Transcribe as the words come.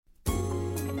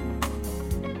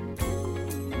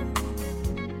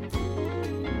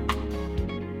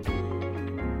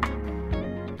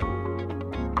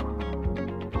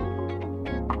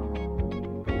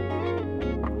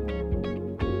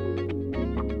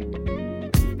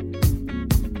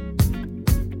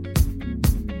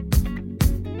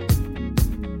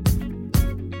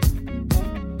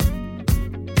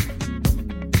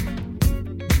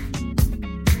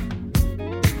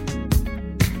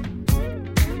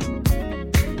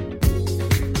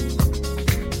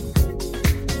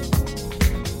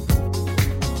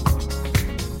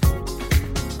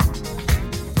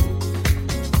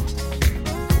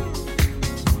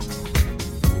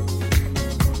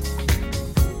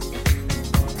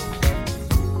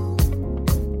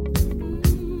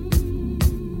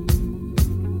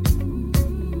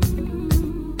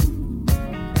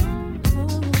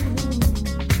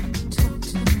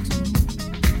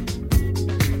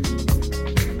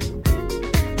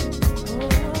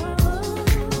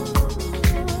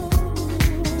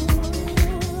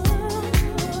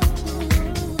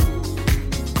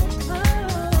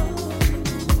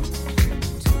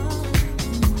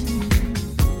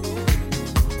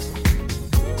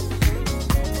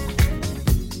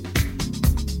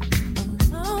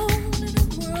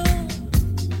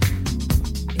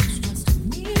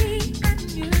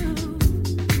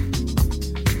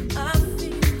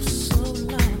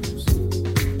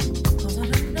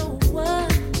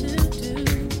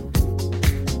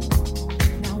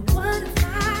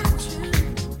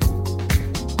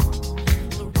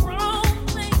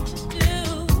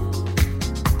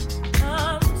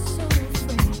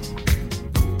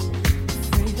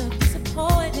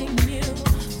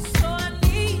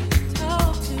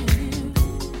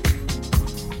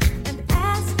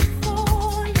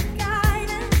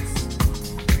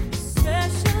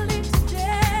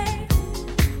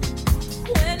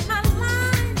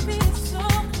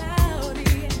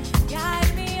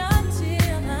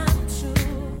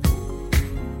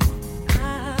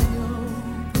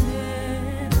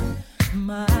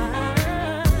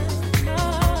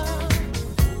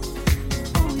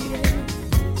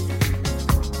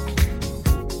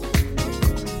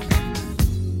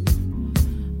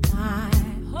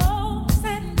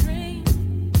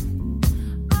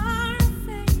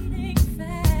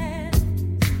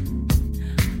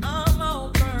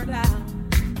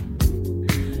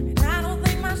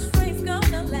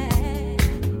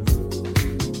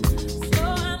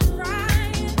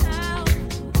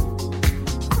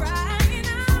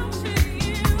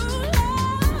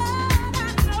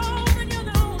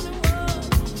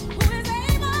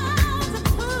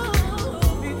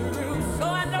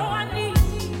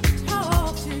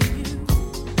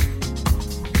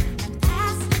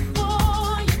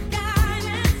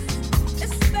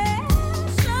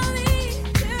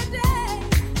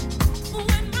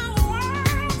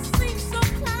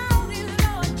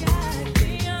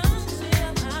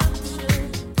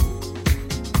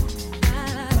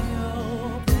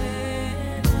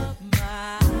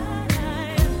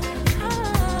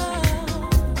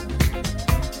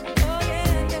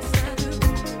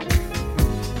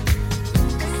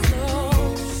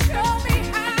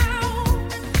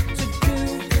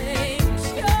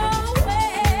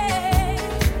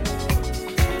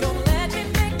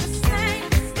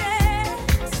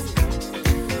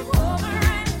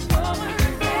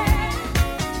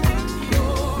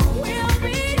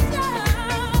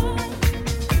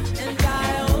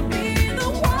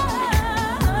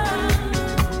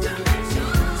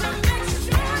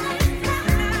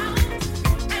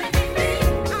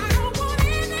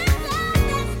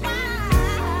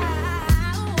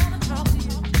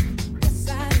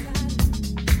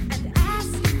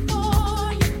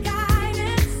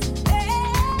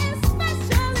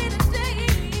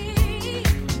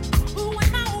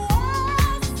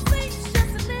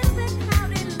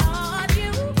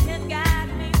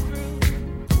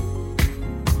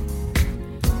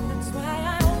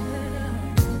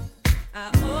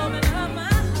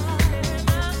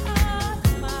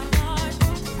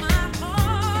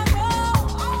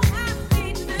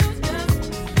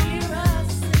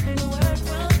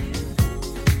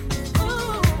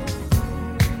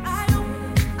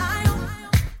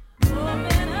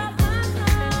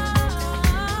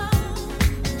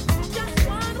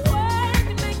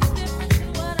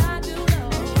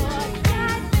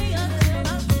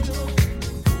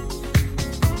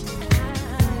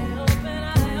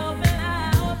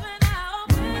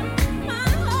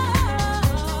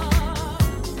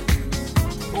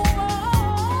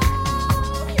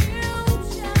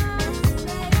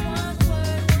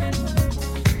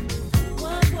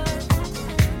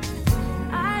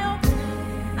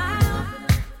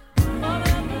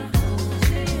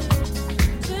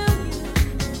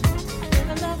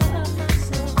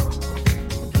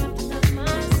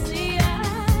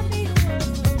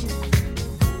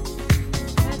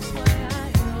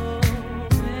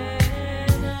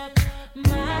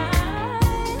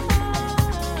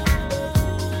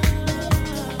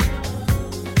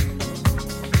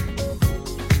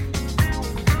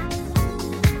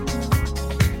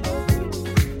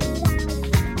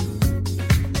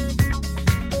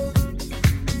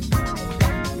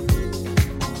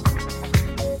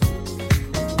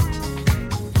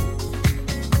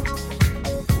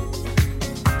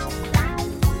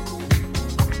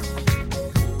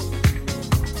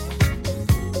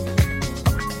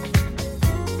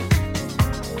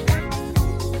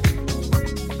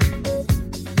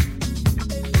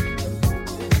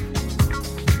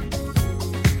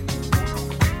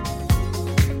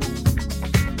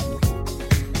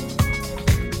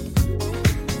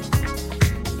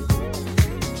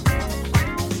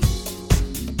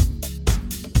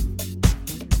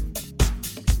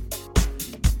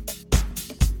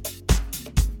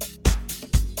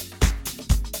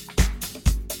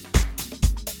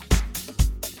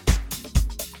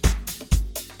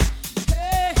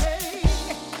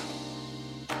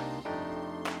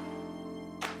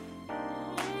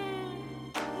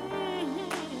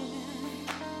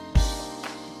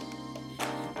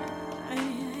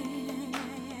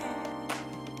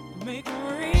make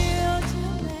real to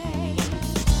me.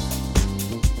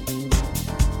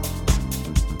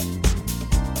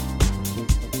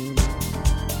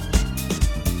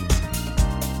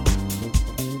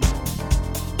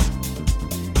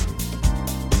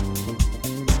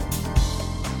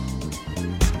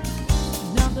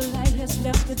 Now the light has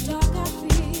left the dark, I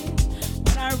feel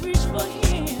when I reach for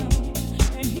him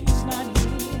and he's not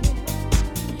here.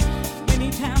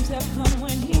 Many times have come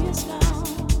when he is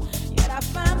gone, yet I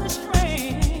find the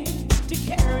strength to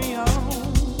carry on.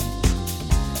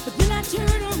 But then I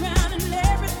turn around and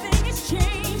everything is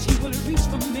changed. He will reach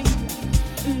for me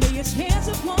and lay his hands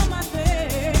upon my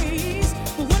face.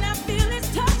 But when I feel his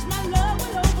touch, my love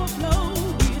will overflow.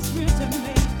 He is real to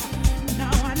me.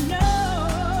 Now I know.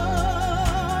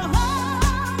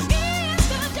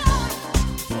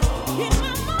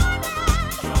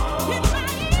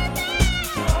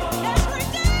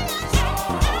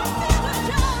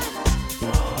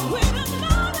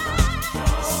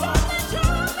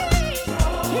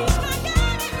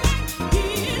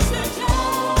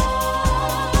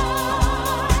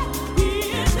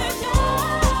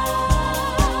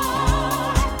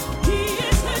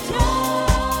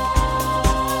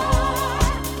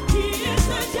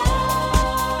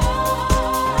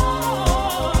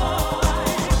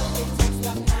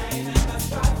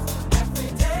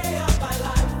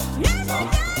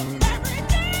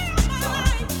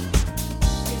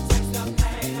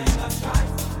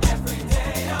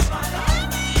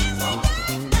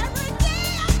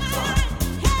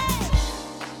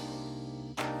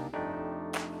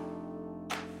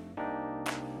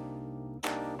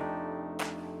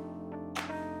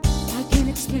 I can't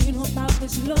explain about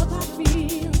this love I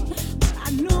feel, but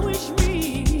I know it's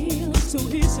real, so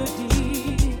it's a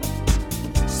deal.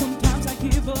 Sometimes I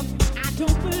give up, I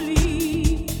don't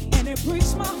believe, and it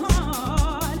breaks my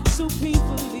heart so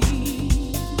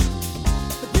painfully.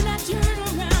 But then I turn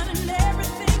around and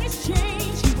everything is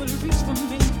changed. He will reach for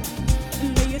me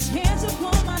and lay his hands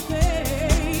upon my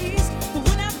face. But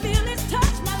when I feel his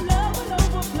touch, my love will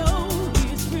overflow.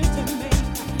 He is real to me.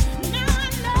 Now I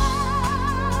know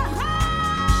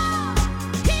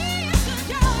he is the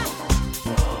joy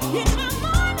in my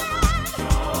morning,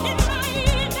 in my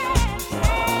evening,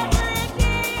 every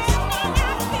day. I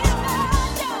know I feel the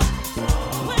joy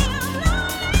when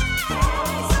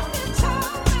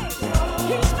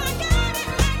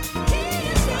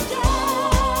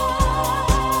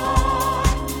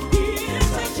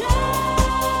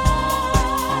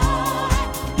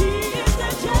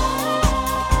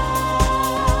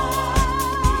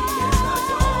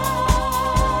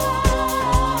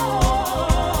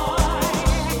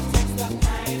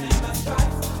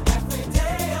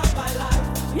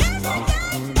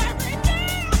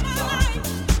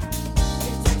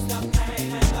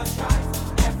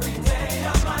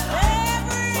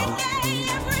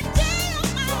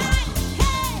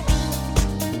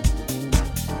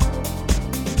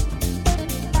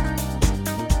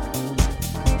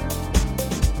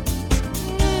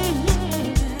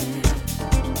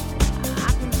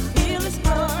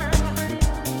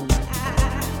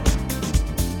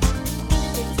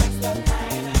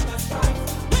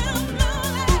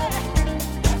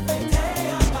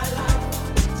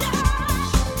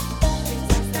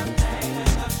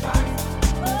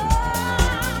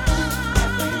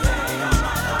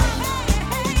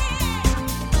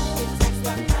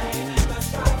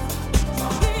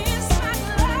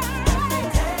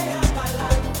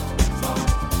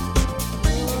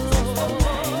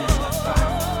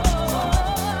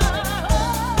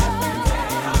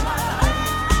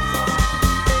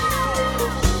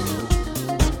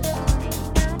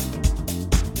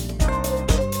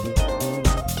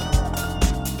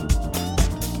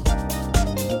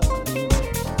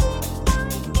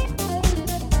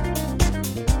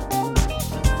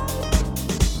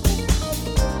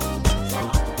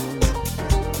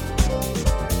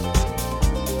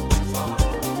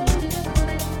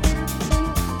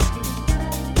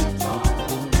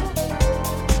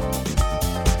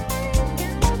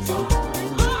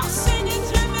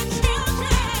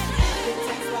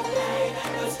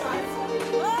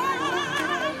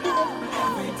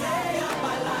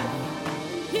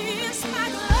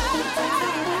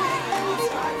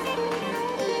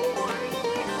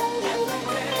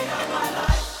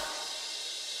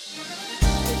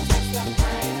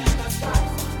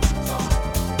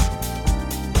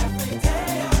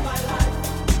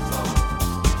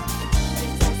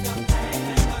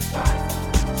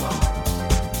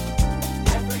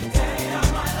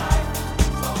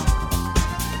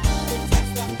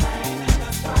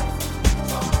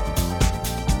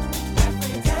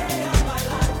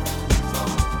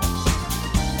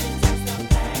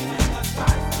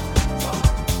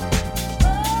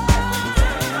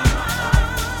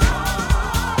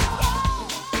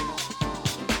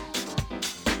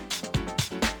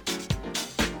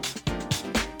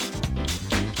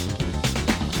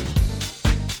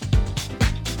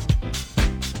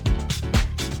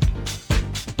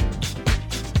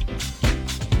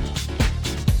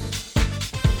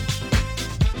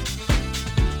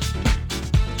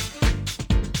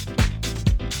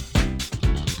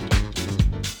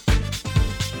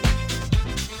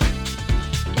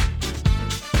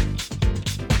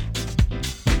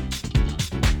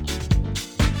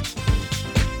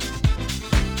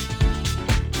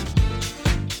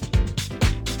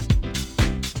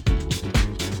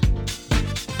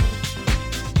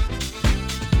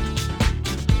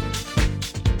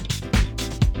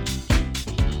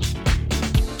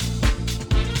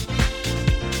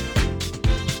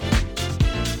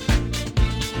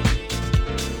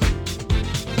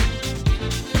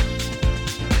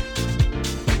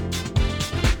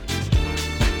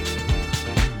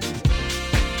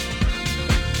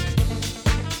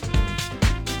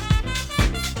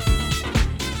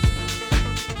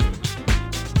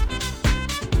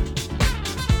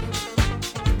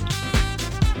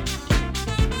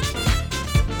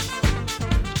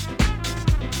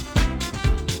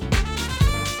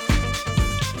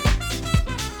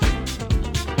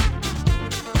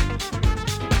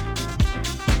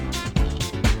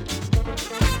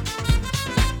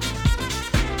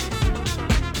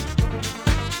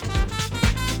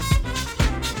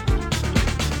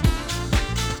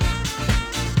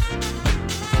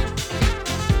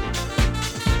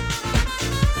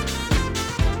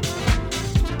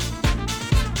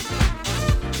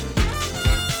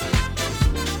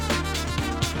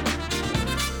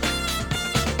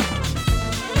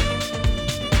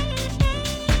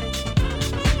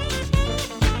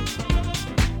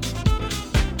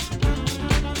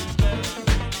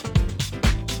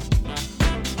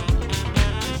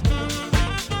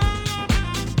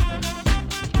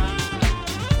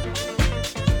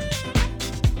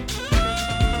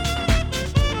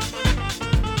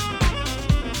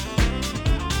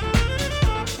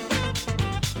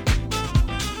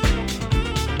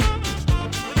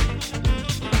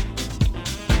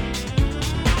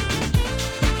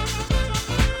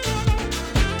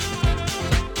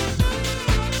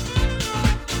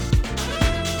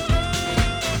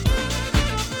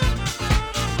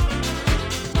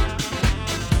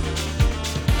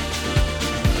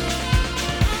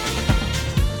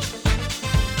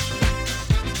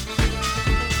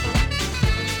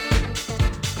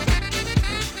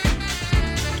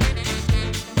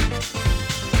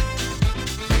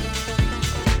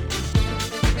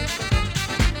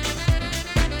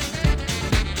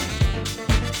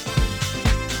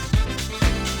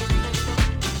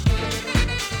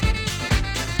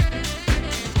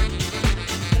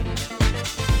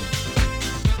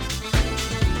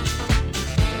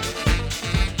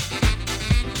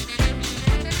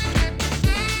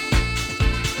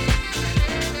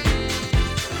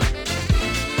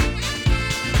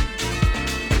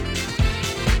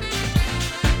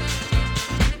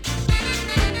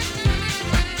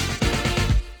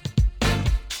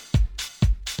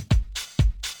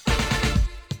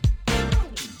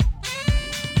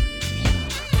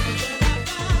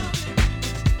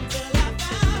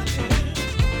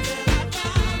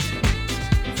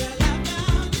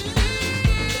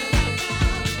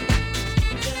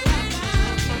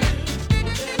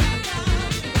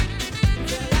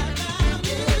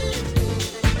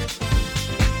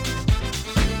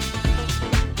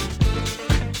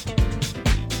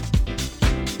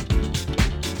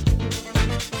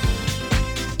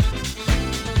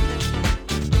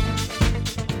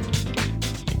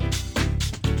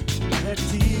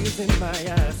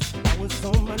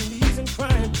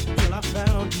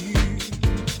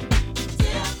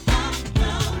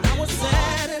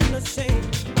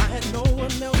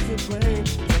to blame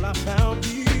till I found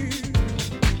you.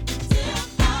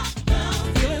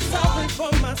 Feeling sorry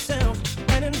for myself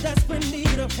and in desperate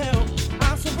need of help,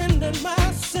 I surrendered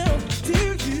myself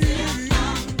to you.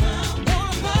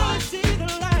 Oh, see the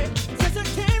light since you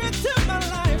came into my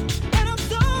life, and I'm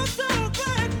so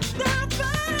glad that I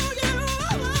found you.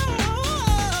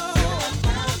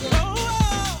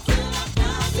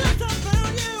 Since I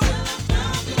found you,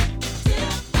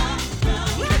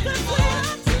 life is sweet.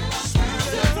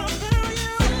 Since I found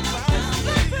you,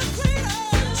 life is sweet.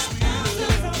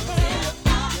 Since I found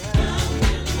you,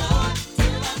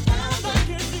 thank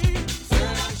you, Jesus,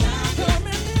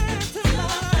 coming into my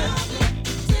life.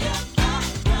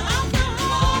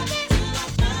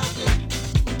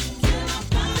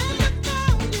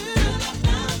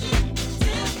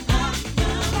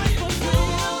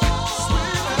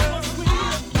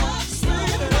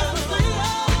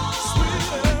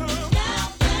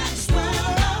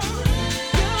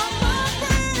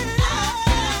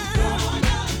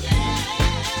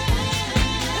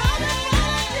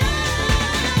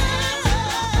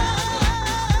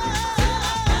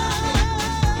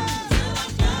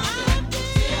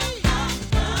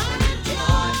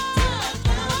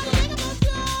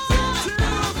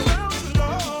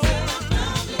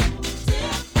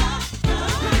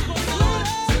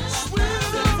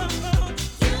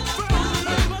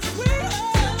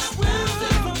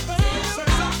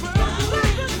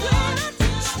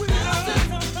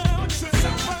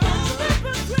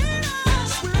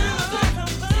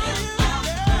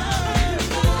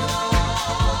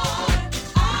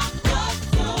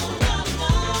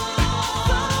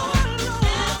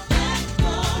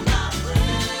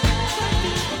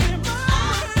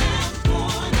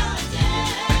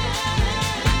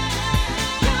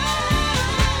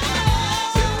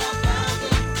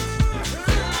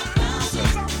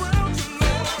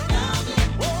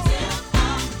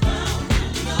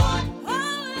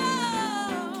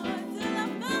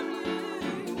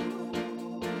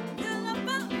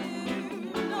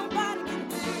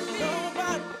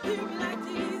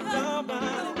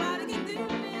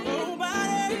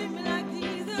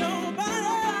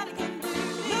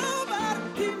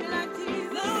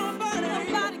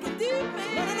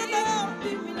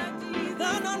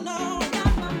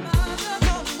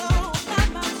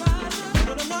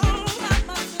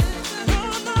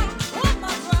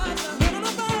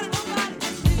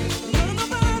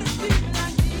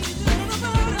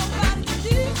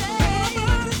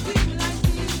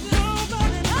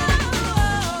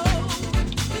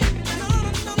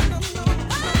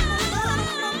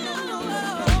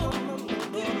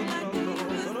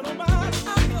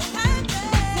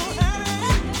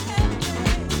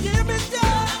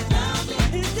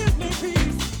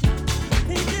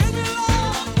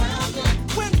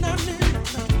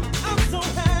 I'm so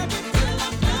happy.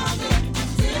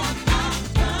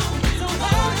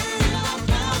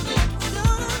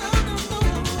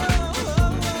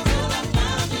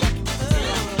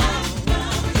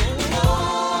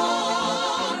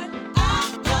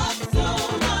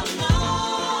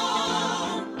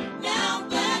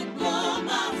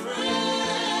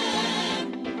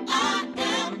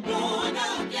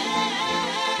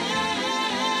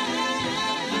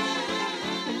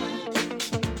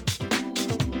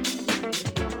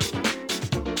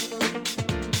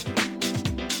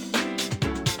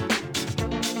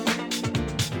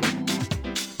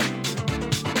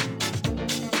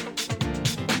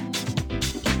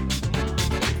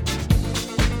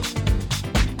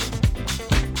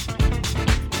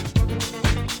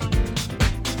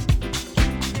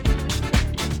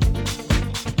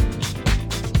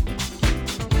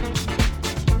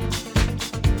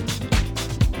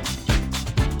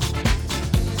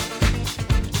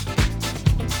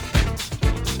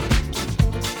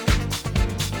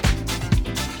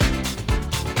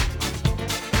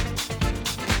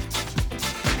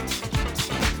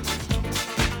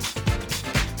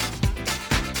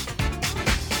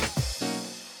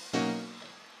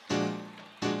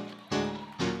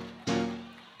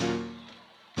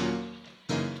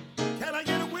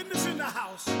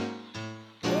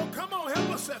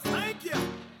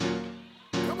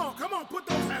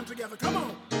 Together, come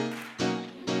on.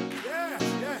 Yes,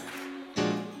 yes.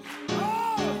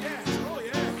 Oh, yes, oh,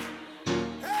 yeah.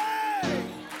 Hey!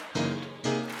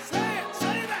 Say it,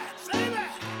 say that, say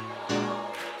that.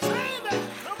 Say that,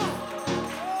 come on.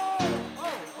 Oh.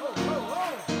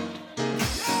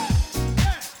 Yes,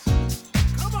 yes.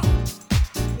 Come on.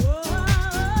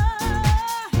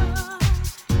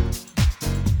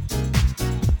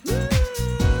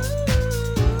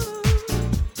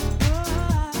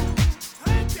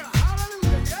 Thank you,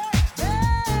 hallelujah,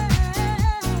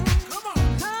 yeah.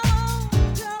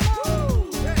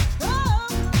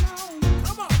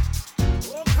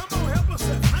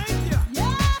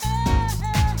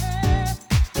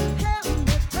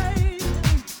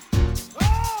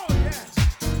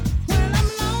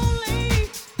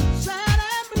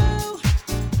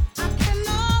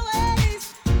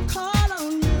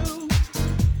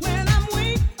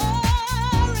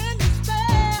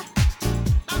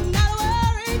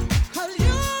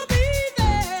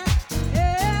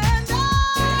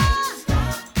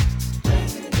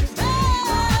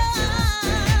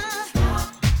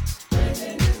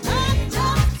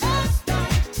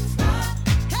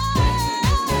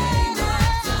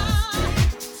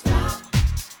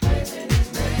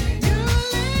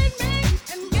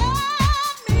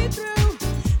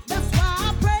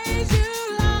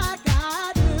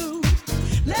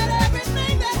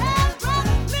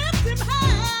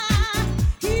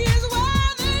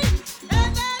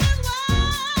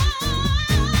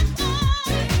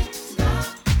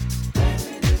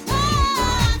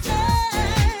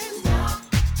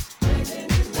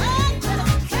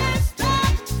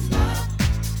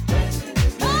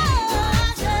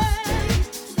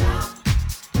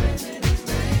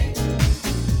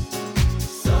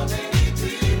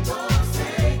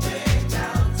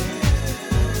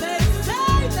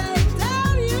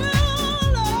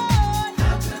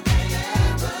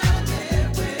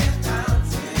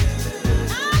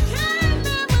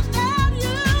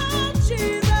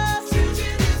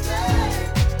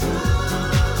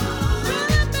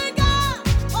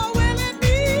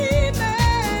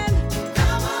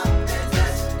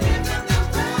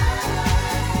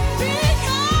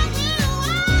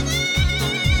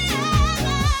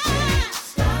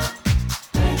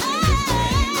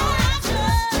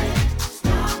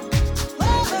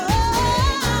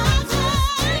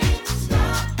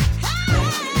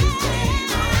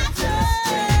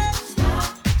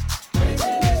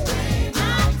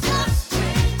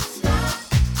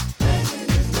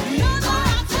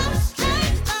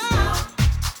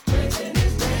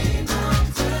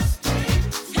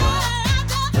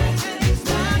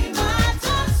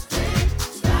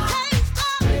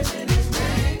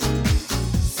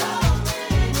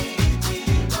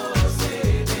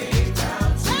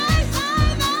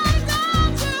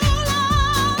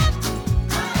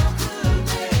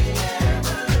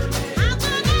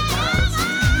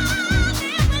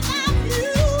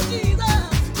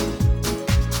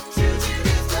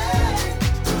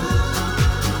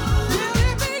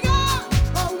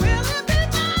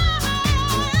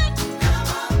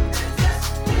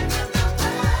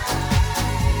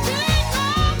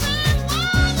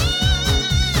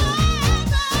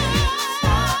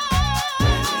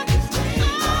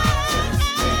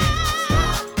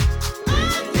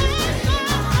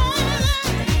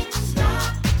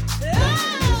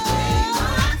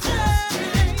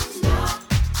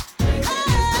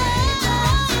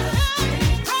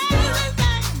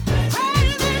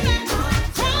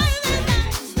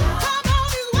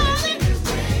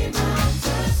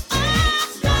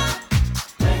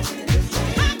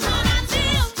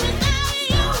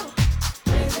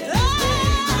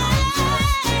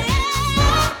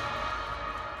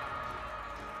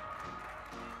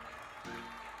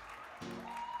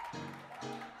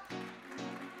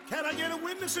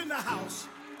 house.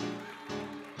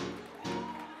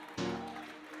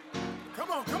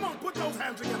 Come on, put those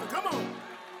hands together. Come on.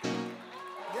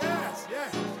 Yes,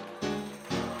 yes.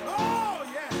 Oh,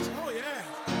 yes, oh, yes.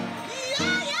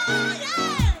 Yeah, yeah,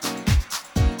 yeah.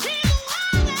 He's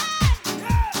worthy.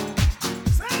 Yes.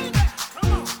 Say that.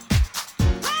 Come on.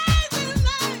 Praise his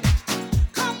name.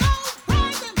 Come on,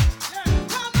 praise him. Yes.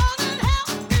 Come on and help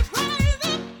me praise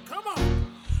him. Come on.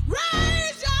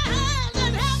 Raise your hands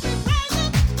and help me praise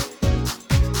him.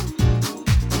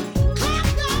 Clap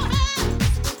your hands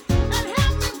and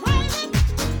help me praise him.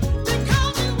 Because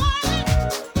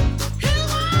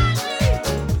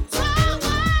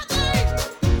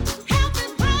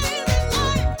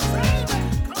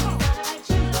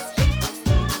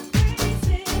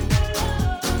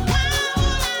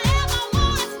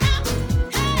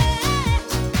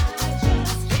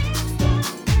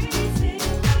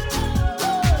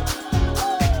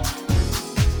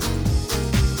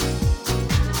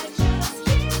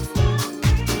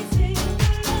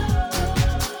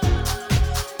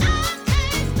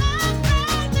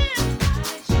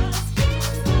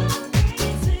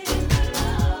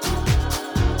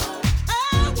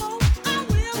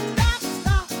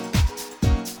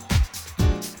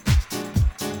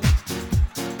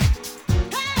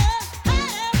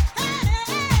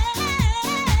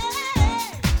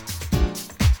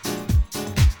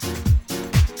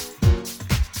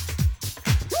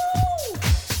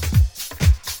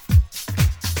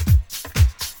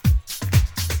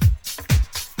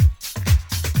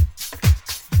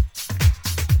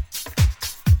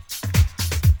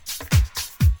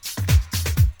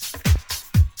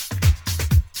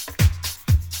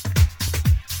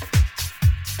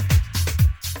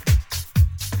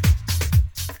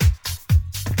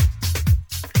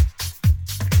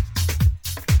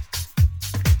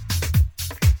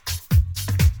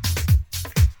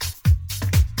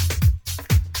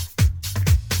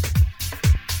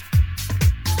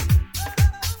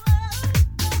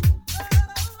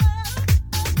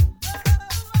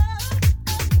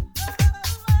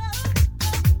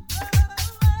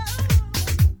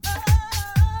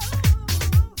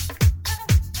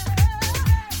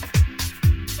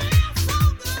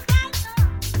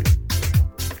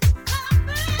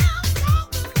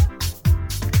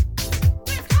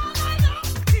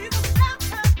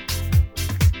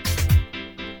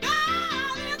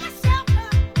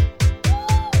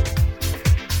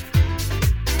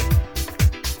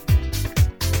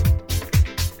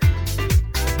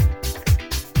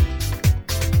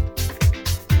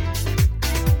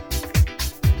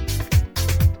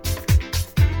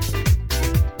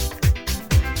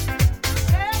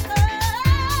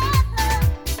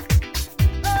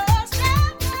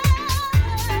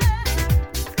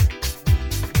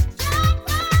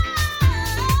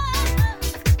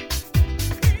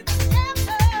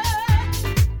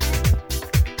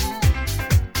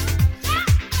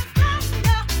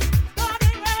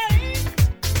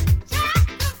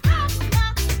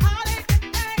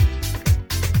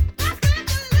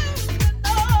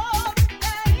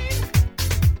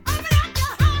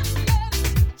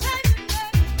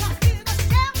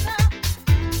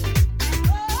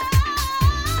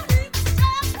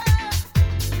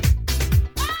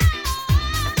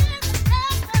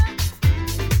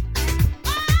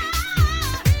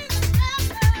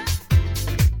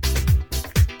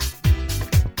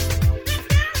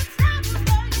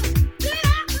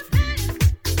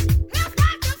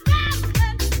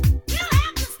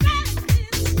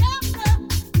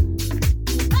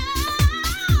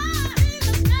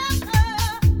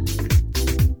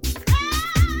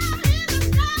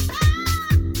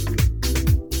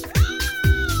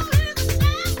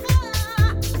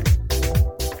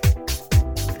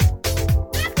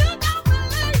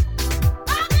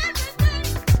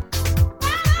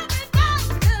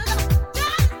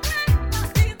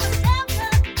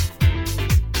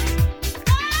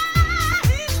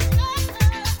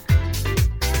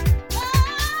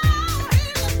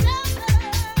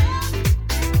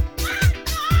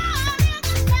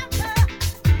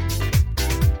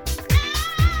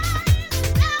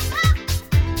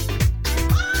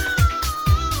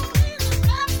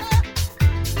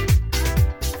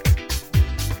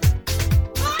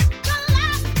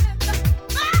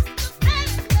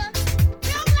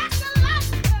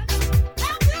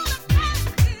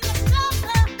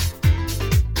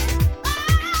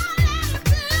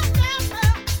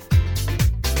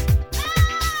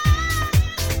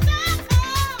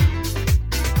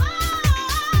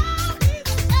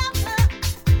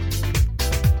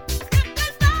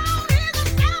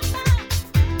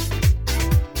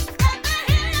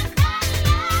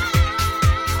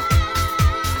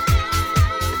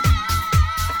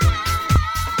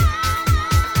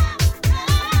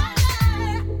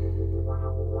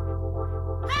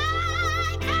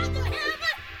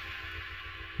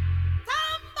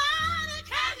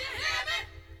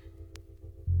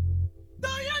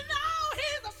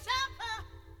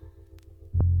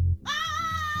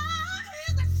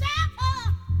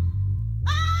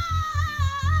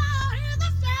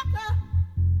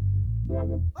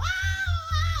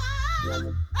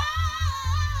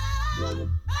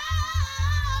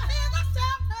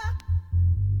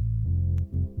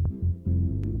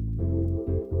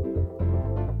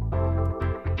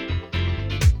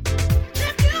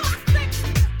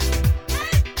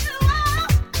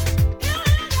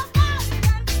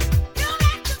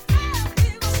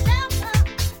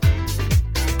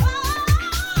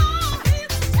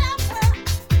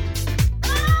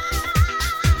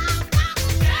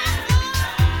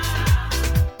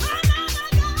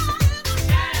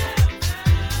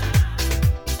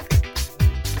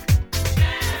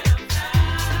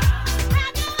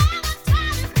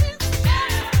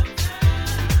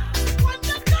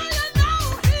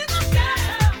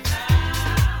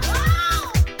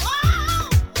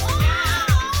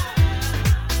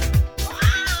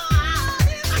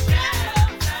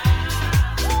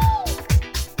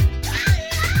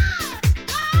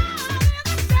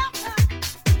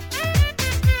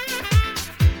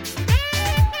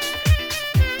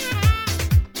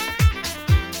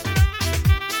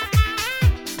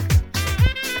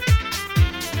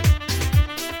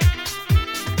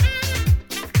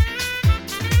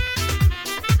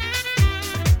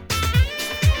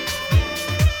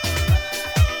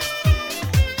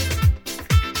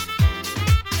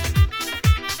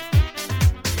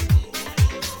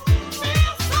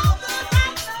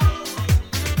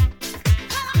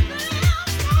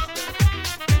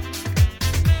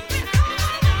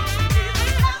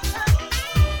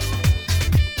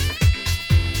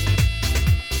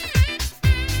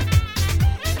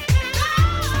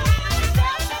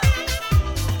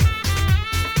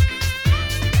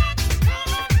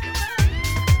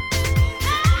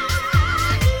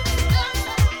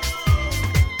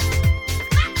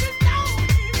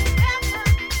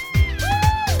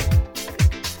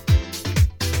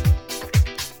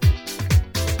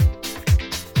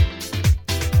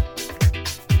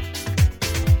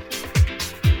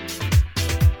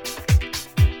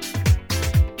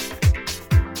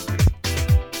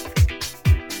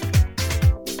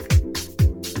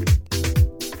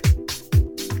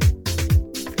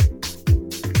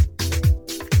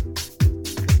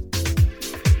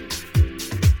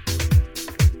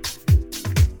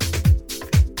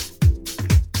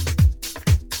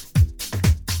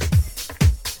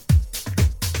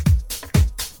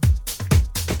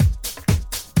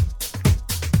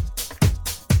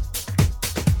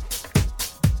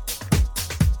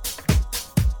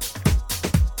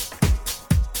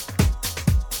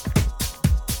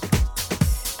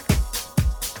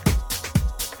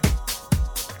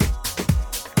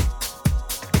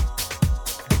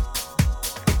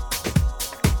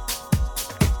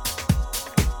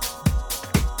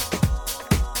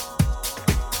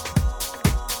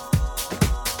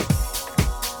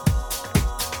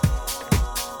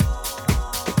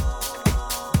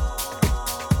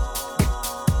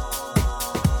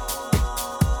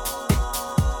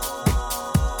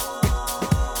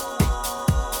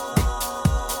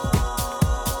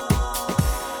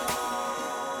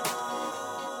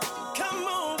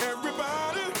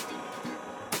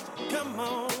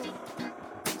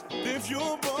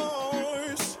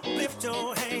voice, lift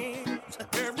your hands.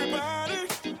 Everybody,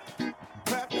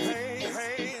 clap your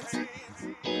hands.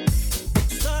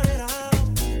 Started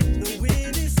out the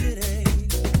windy city.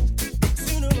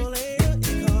 Sooner or later,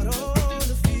 it caught on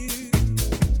the few.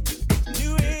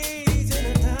 New age and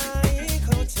a dying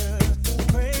culture,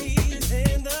 praise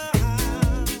in the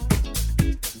house.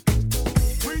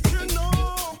 Preaching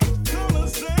all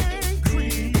colors and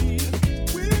creed.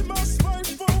 We must fight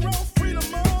for our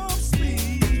freedom of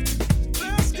speech.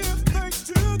 Let's give thanks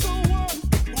to the one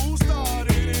who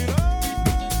started it all.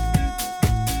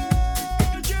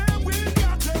 Yeah, we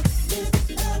got to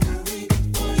lift every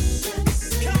voice and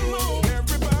sing. Come on,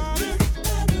 everybody.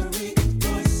 Every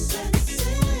voice and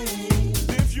sing.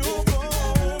 Lift your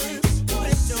voice,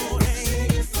 lift your hands.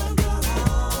 Sing it from the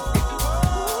heart.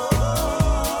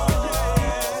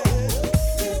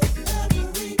 Lift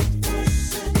every voice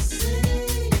and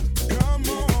sing. Come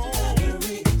on,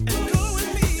 and go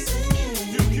with me.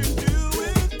 You can do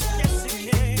it. Yes, you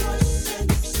can.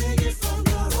 Sing it from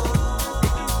the heart.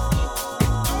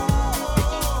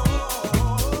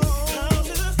 Down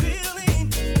to the feeling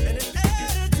and an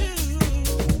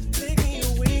attitude. Take me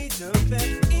away, jump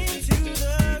back into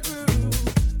the groove.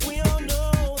 We all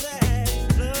know that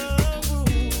love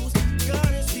rules.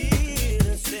 God is here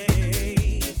to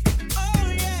stay. Oh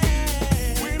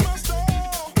yeah. We must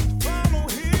all follow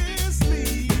His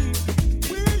lead.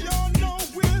 We all know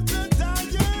we're the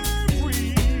dying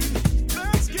breed.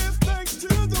 Let's give thanks to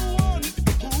the one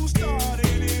who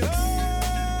started it all.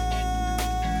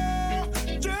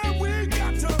 Yeah, we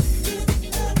got to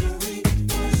lift every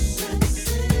voice and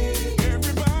sing.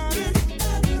 Everybody,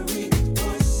 every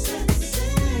voice and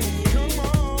sing. Come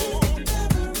on,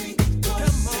 every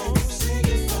voice and sing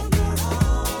it from the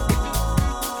heart.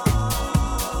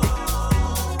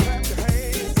 Clap your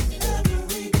hands.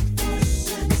 Every voice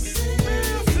and sing.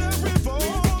 Lift every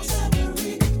voice.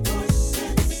 Every voice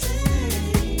and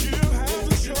sing. You have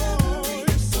the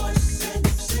choice. Voice and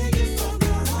sing it from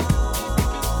the heart.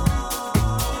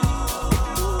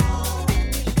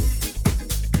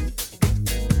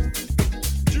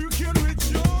 You can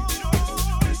rejoice.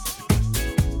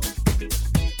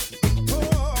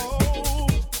 Oh,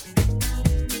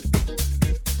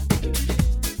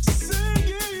 sing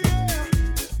it, yeah.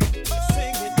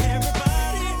 Sing it,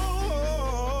 everybody.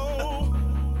 Oh,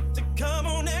 come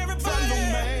on, everybody. Follow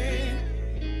me.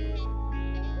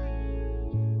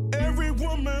 Every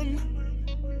woman,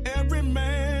 every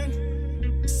man,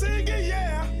 sing it,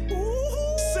 yeah.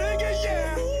 Sing it,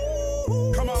 yeah.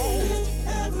 Come on.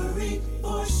 Every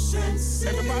voice and sing.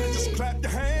 Everybody just clap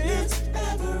your hands.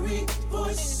 Every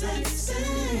voice and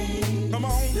sing. Come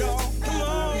on, y'all. Come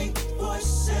on. Every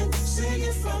voice and sing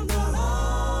it from the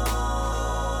heart.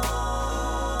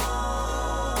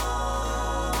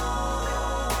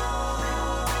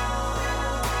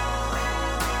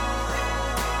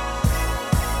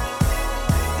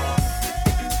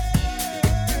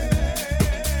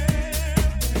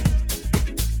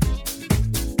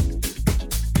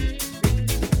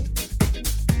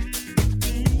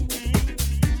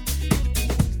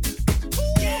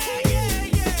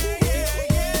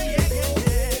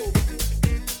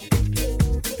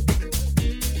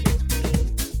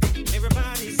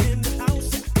 Everybody's in the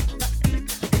house.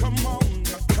 Come on,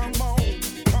 come on,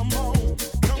 come on,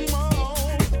 come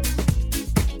on.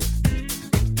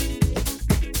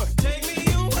 Take me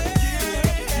away.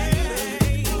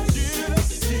 Give it up,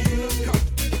 give it up,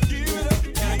 give it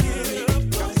up, give it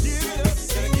up, give it up,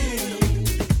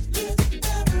 Lift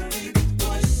every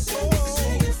voice and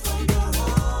sing it from the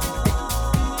heart.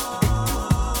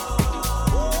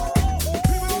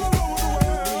 People all over the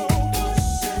world.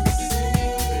 Voice and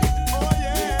sing. Oh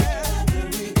yeah.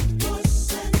 Every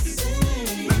voice and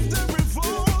sing. Lift every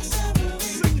voice.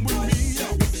 Sing with me.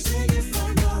 Sing it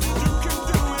from the heart. You can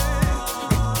do it.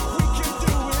 We can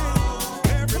do it.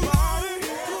 Everybody.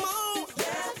 Come on.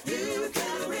 You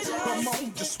can rejoice. Come on,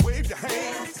 just wave your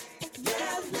hands.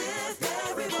 Lift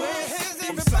every voice.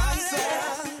 From side to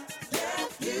side.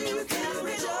 You can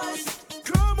rejoice.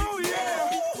 Come on, yeah.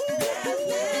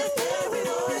 Lift every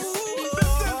voice.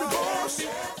 Lift every voice. You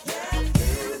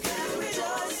can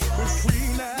rejoice. We're free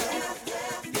now.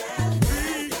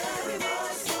 Free.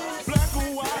 Black or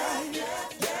white.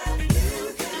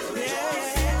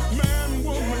 Yeah. Man,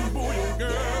 woman, boy, or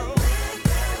girl.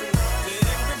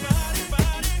 Everybody.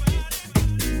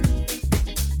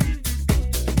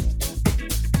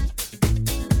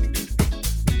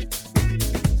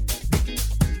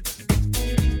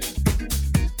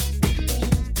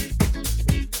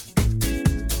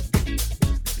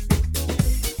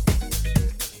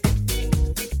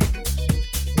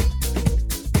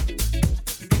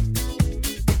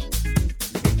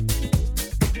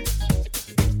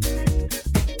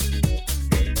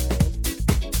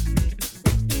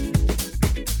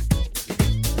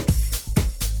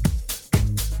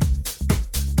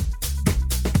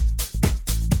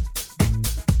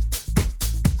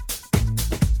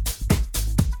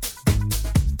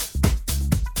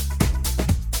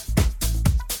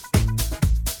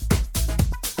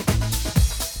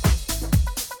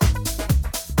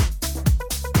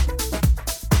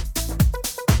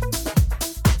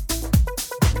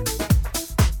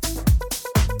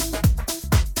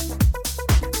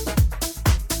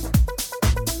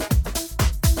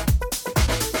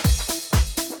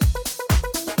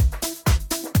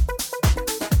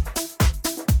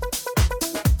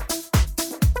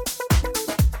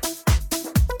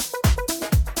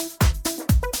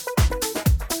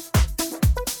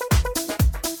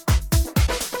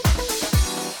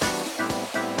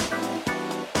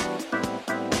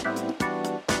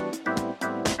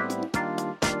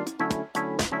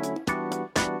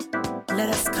 Let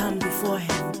us come before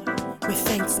him with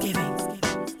thanksgiving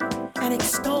and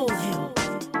extol him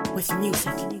with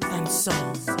music and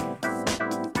song.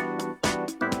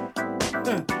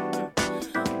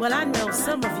 Well, I know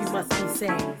some of you must be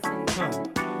saying,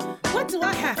 what do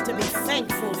I have to be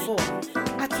thankful for?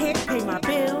 I can't pay my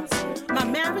bills, my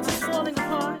marriage is falling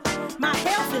apart, my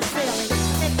health is failing,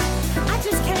 and I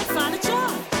just can't find a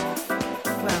job.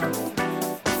 Well,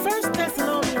 1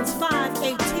 Thessalonians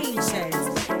 5:18 says,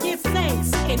 give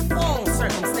thanks in all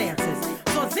circumstances,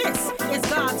 for this is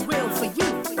God's will for you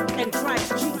in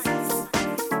Christ Jesus.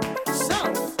 So,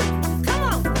 come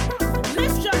on,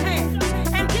 lift your hands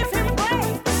and give him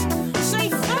praise. Say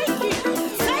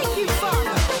thank you,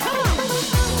 Father. Come on.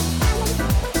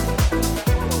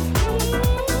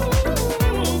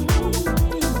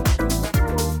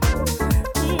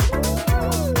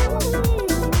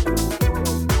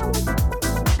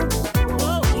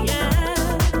 Oh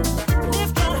yeah,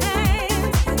 lift your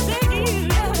hands, thank you.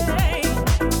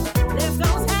 Lift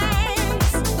those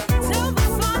hands, tell the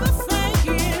Father thank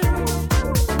you.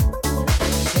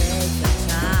 Take the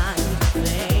time to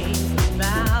think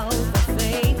about the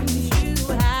things you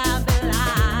have in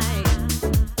life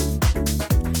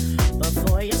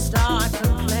before you start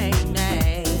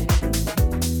complaining.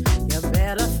 You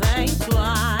better think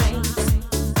twice.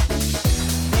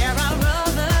 There are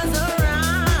others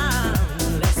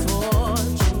around less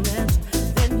fortunate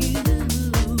than you.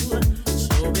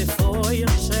 So before you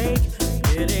take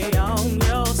pity on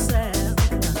yourself,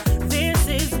 this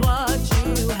is what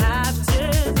you have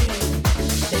to do.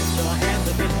 Lift your hands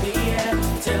up in the air,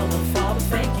 tell the Father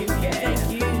thank you, yeah.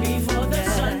 Before the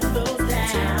sun goes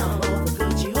down, all the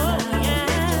good you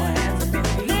have.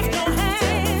 Lift your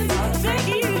hands up in the air, thank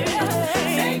you, yeah.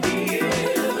 Thank you.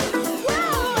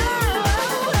 Whoa.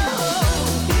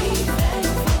 Be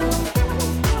thankful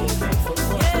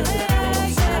for the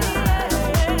things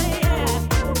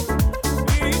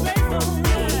Be grateful,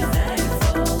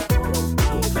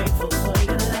 be grateful for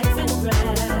your life and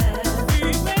breath. Be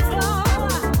grateful,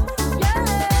 yeah.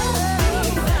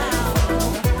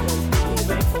 Be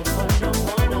grateful for no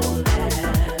more, no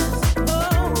less.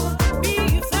 Oh, be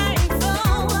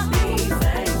thankful,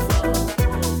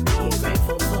 be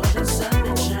grateful for the sun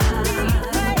that shines. Be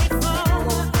grateful,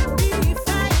 be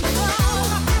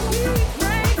thankful, be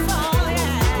grateful,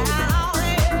 yeah.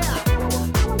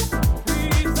 Be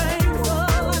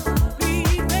thankful, be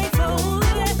grateful,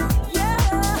 yeah.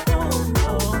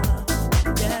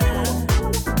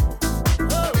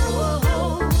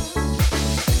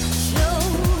 Show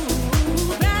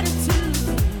gratitude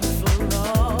for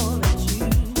all that you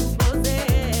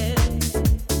possess.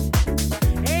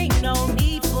 Ain't no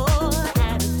need for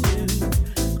attitude,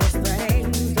 'cause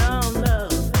things don't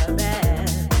look the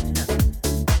best.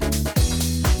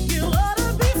 You ought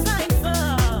to be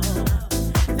thankful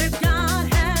that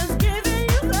God has given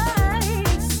you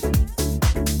grace,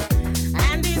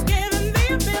 and He's given the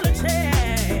ability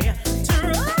to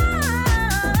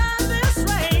run this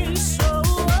race. So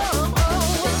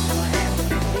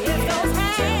lift those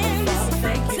hands,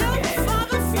 tell the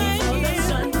Father thank you. The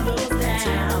sun goes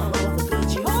down, all the good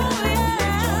you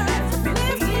have.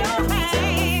 Lift your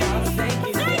hands, thank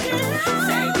you. Be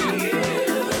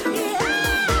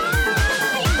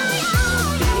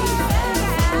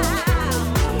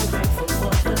grateful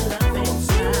for the love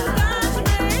inside.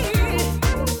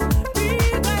 Be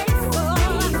grateful,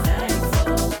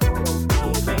 be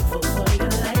grateful for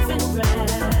your life and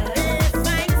breath. Be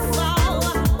thankful,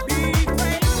 be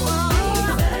grateful,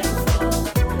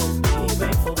 be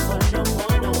grateful for no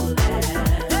more, no less.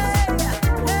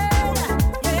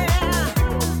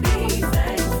 Be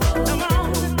thankful, come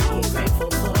on, be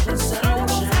grateful for the sun that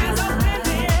shines.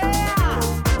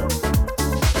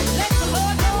 Let the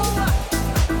Lord know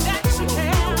that you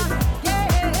care,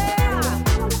 yeah.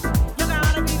 You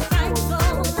gotta be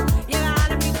thankful, you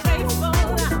gotta be grateful,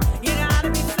 you gotta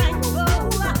be thankful,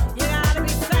 you gotta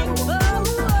be thankful.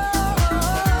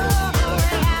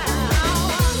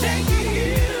 Thank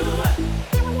you,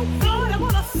 Lord. I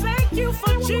wanna thank you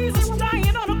for Jesus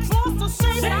dying on the cross to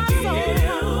save my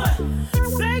soul.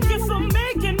 Thank you for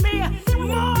making me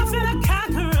more than a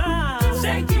conqueror.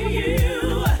 Thank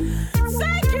you.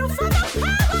 Thank you for the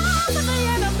power of the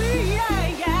enemy,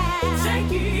 yeah.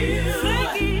 Thank you,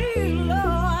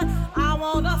 Lord. I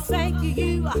wanna thank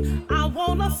you. I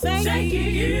wanna thank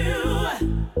you.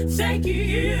 Thank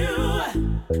you.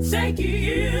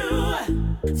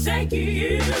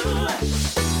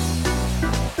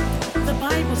 The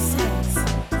Bible says,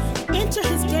 enter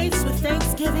his gates with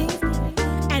thanksgiving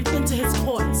and into his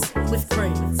courts with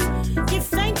praise. Give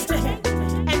thanks to him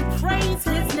and praise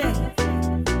his name.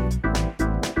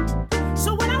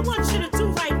 So what I want you to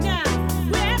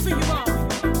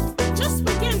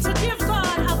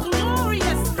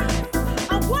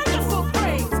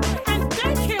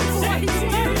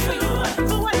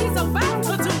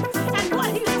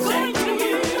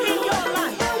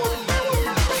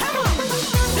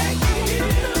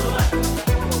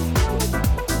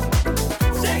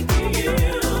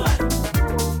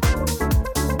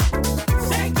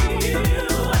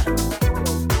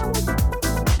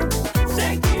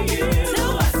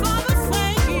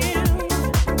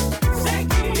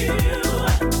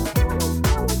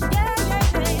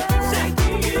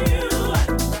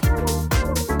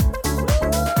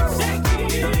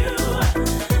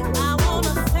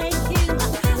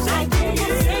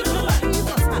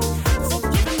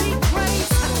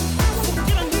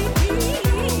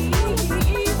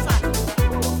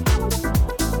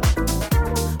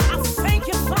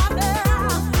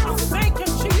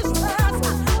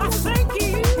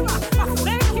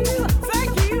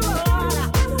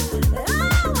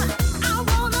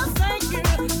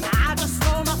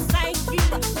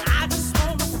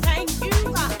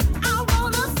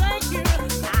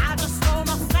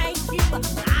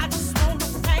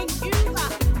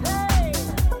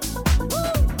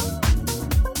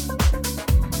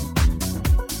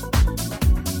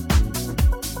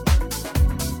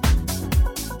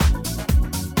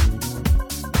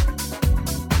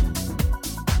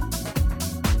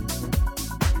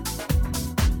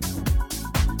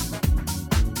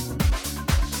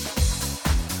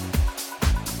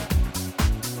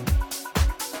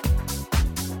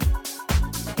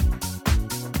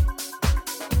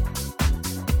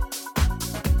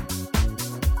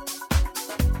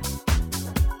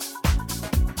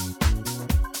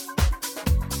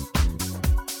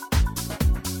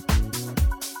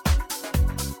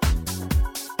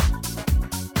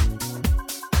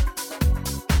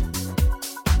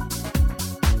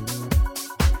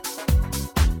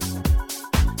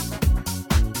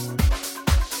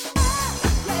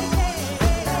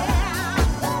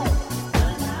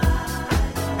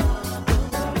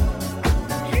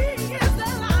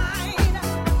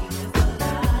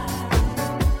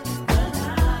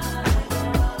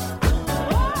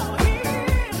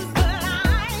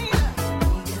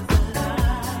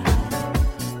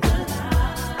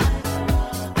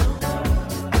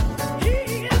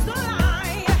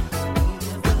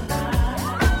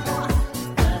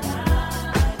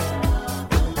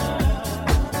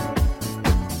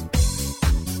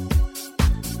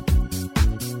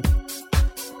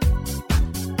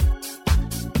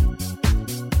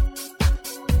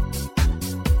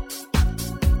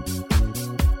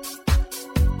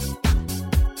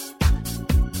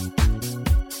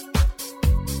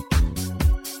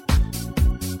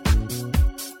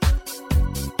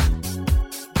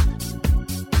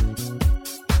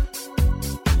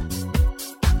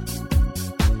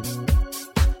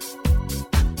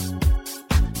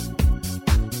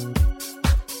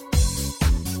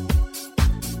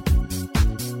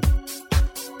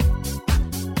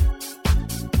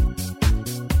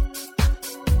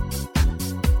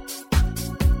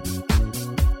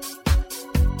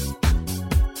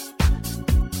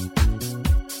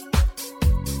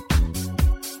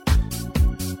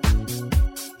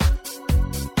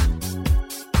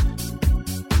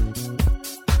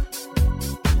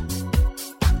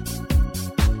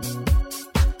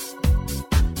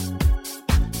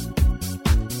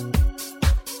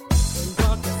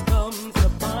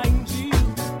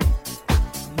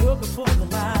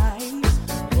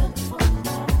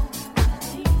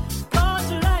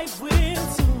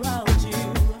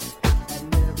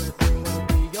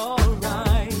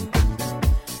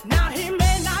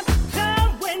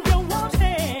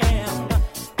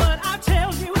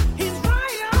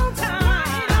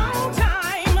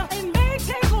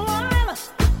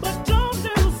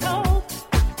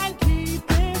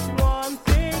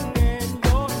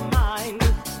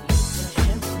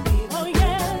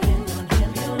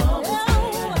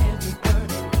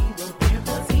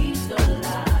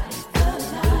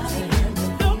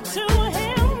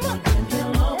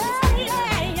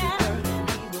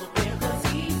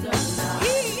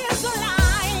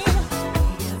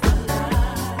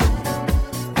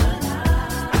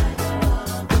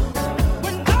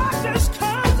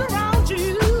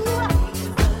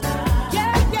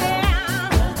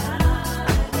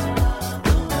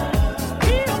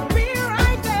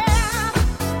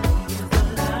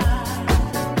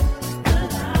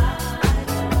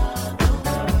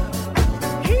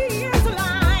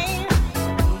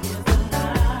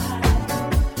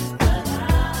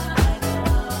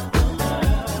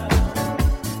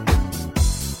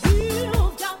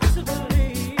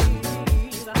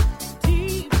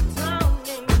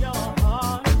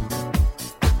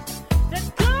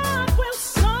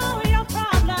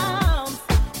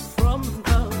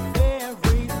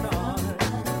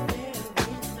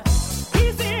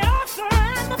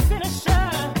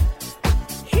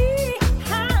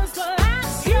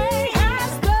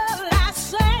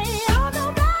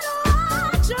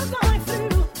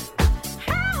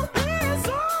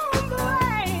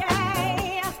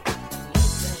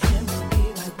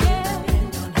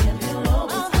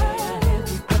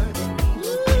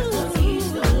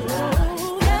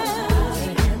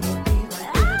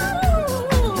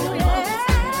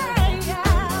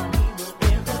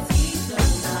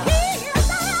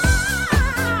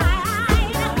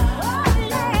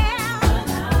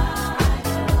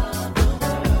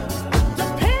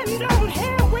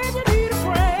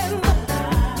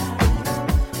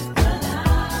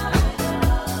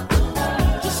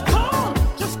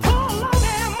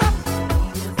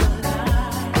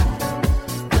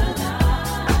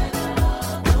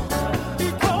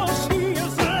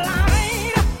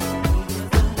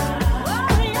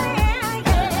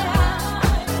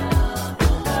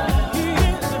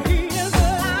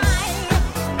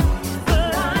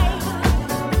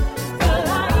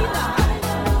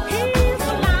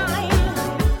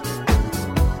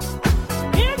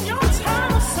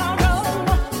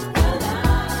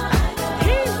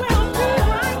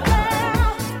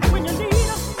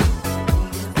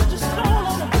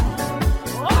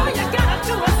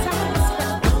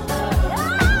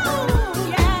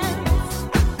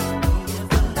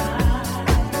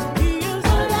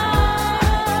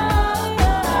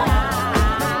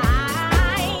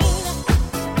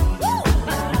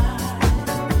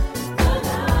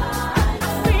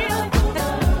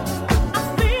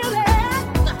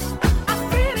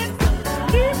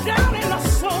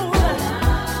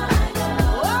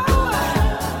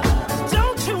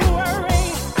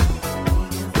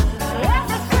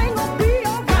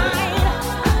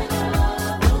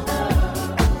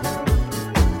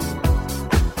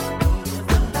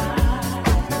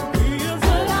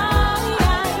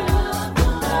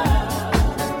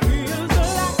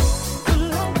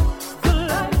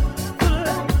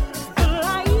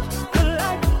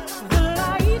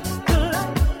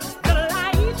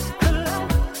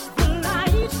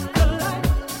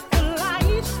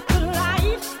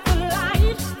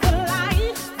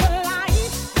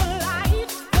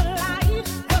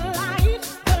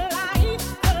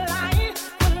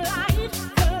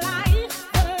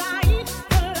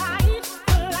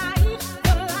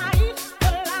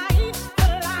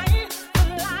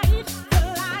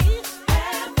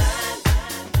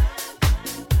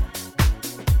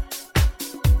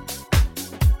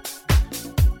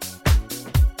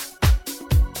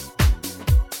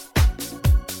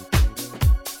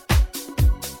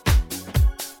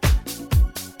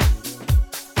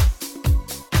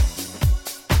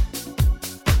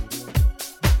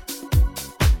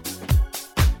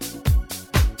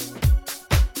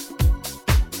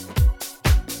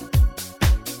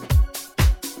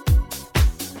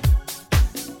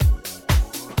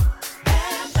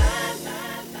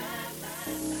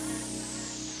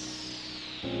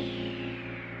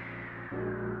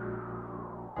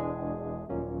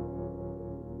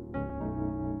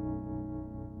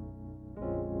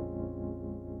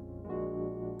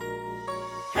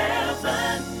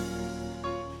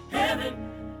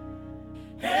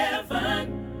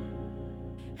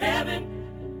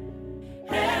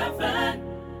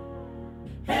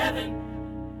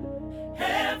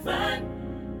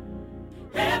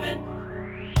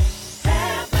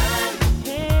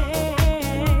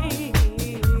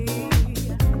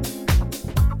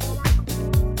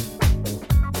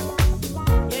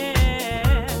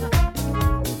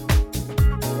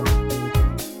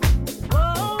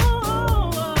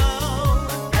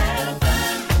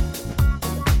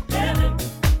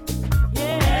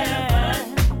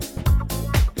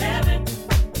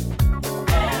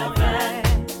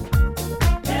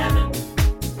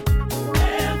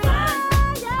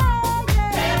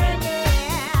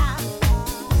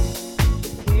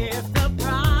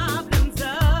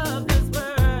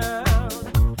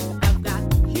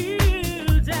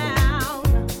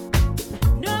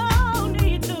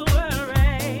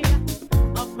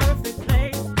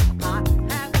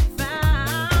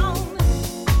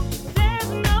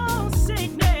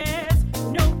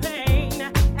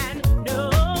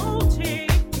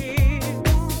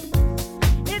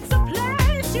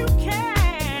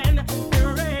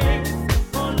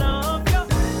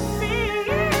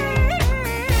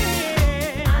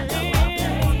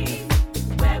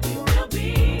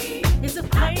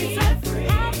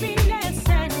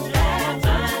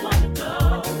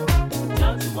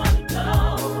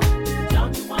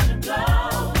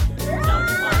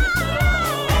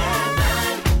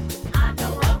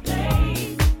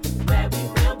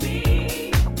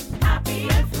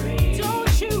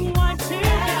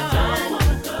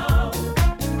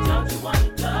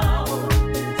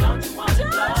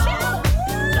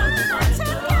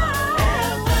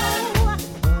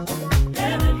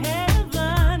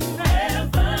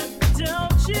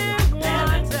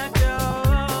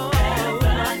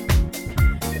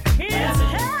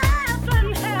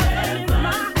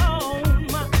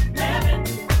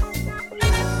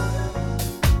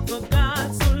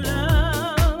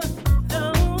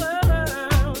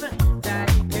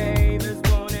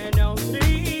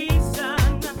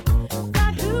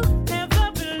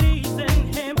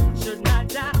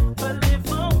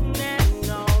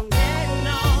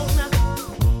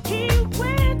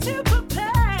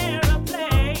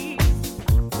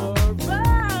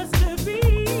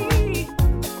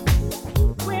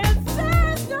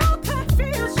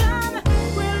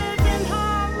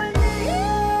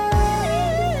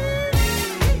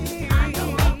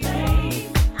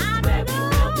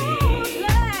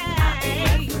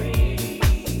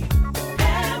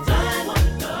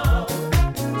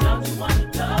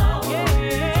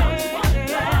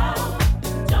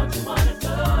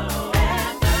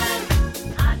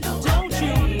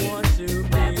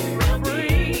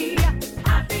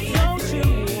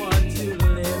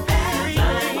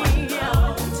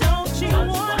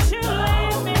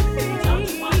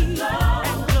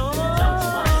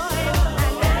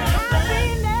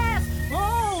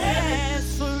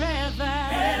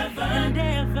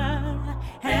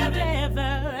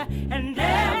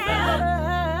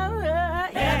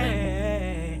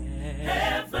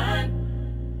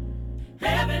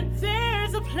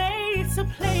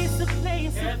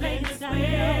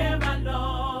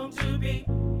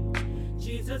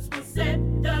Jesus will set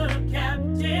the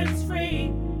captives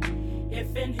free.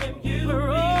 If in him you for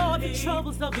all the believe,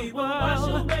 troubles of the he will wash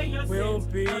world away your will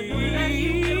sins. be And you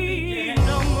will begin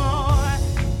no more.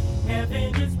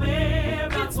 Heaven is where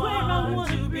It's where I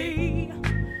want to be.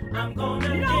 I'm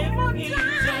gonna No more live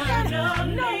dying,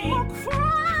 eternally. no more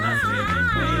My spirit will be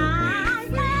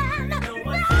free. crying. No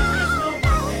one sickness, no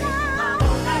more pain. My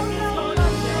whole life is gonna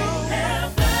change.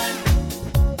 Heaven,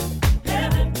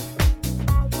 heaven,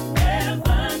 heaven,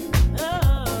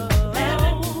 Oh,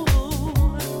 heaven,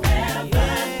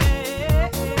 heaven,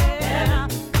 yeah.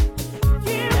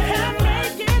 You can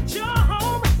make it your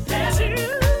home too.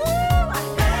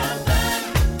 heaven,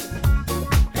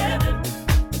 heaven,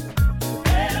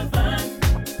 heaven,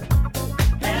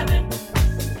 heaven,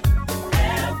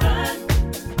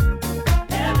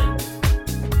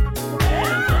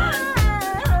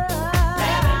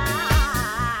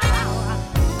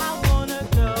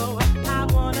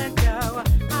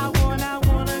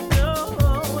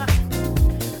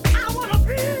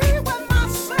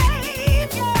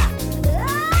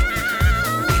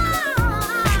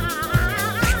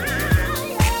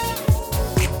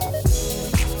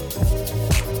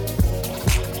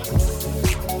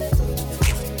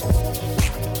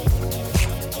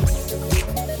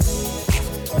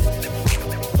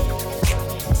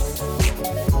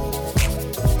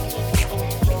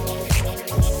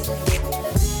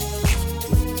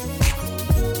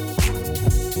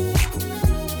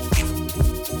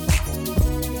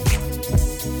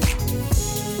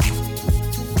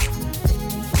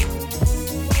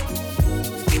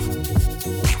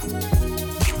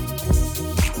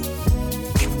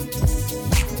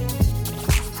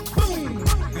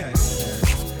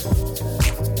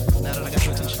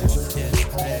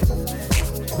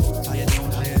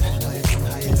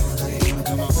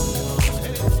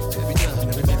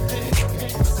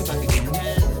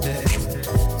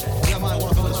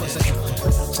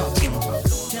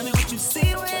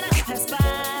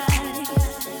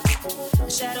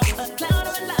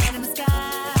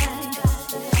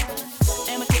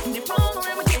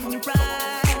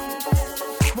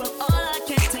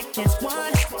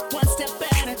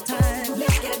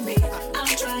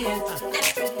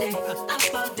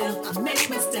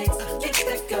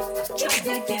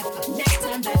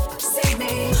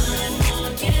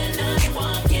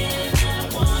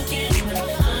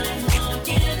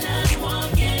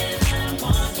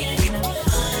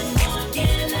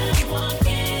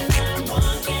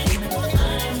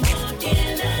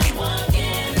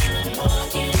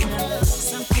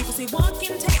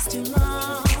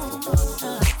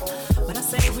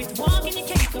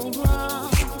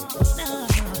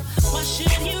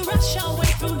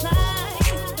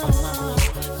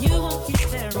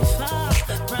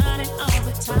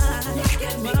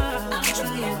 I'm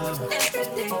trying.